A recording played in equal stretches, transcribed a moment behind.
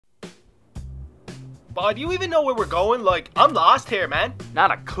Boy, do you even know where we're going? Like, I'm lost here, man.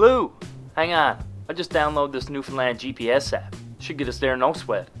 Not a clue. Hang on. I just downloaded this Newfoundland GPS app. Should get us there no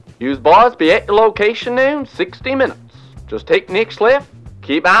sweat. Yous boys be at your location now in 60 minutes. Just take next left,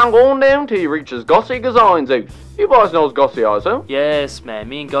 keep on going down till you reaches Gussie Gazine's house. You boys knows Gussie also? Yes, man.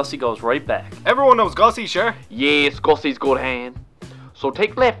 Me and Gussie goes right back. Everyone knows Gussie, sure. Yes, Gussie's good hand. So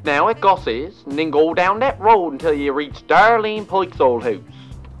take left now at Gussie's, and then go down that road until you reach Darlene Pike's old house.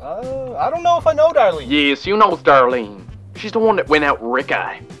 I don't know if I know Darlene. Yes, you knows Darlene. She's the one that went out Ricky.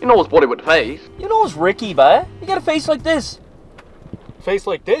 You know his buddy with the face. You know it's Ricky, bud. You got a face like this. Face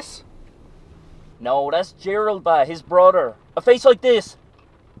like this? No, that's Gerald, bud. His brother. A face like this.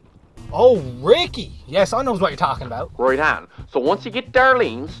 Oh, Ricky. Yes, I knows what you're talking about. Right on. So once you get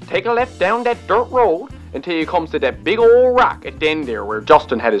Darlene's, take a left down that dirt road until you comes to that big old rock at the end there where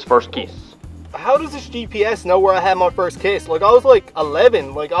Justin had his first kiss. How does this GPS know where I had my first kiss? Like, I was like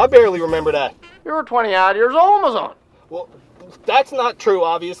 11. Like, I barely remember that. You were 20 odd years old, my son. Well, that's not true,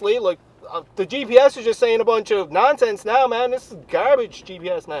 obviously. Like, the GPS is just saying a bunch of nonsense now, man. This is garbage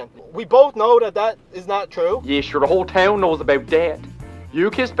GPS, man. We both know that that is not true. Yeah, sure, the whole town knows about that. You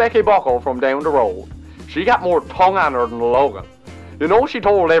kissed Becky Buckle from down the road. She got more tongue on her than Logan. You know she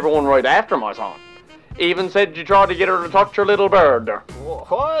told everyone right after, my son. Even said you tried to get her to touch her little bird there.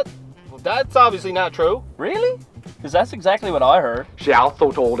 What? Well, that's obviously not true. Really? Because that's exactly what I heard. She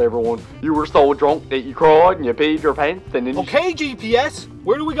also told everyone you were so drunk that you cried and you peed your pants and then Okay, GPS.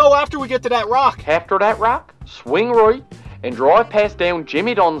 Where do we go after we get to that rock? After that rock, swing right and drive past down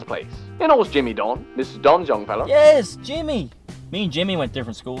Jimmy Dunn's place. You know it's Jimmy Dunn, Mrs. Dunn's young fella. Yes, Jimmy. Me and Jimmy went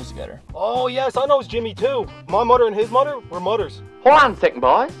different schools together. Oh, yes, I know it's Jimmy, too. My mother and his mother were mothers. Hold on a second,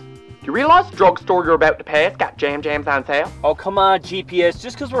 boys. Do you realize the drugstore you're about to pass got Jam Jams on sale? Oh, come on, GPS.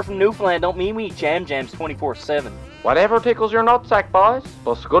 Just because we're from Newfoundland don't mean we eat Jam Jams 24/7. Whatever tickles your nutsack, boys.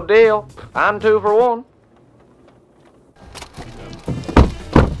 Plus a good deal. I'm 2 for 1.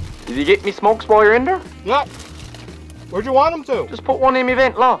 Did you get me smokes while you're in there? Yeah. Where'd you want them to? Just put one in me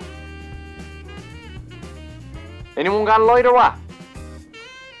vent lock. Anyone got a light or what?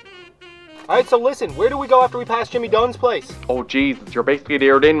 Alright, so listen, where do we go after we pass Jimmy Dunn's place? Oh Jesus, you're basically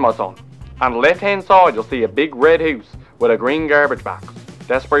there then, my son. On the left-hand side, you'll see a big red house with a green garbage box.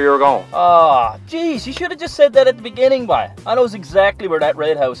 That's where you're going. Ah, jeez, you should have just said that at the beginning, boy. I knows exactly where that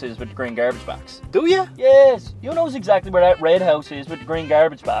red house is with the green garbage box. Do ya? Yes, you knows exactly where that red house is with the green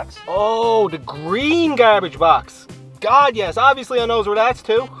garbage box. Oh, the green garbage box. God, yes, obviously I knows where that's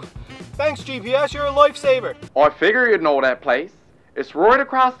to. Thanks, GPS, you're a lifesaver. I figure you'd know that place. It's right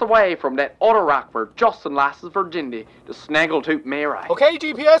across the way from that other rock where Justin lost his virginity to Snaggletooth Mary. Okay,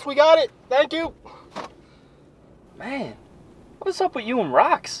 GPS, we got it. Thank you. Man, what's up with you and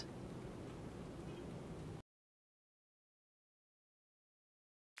rocks?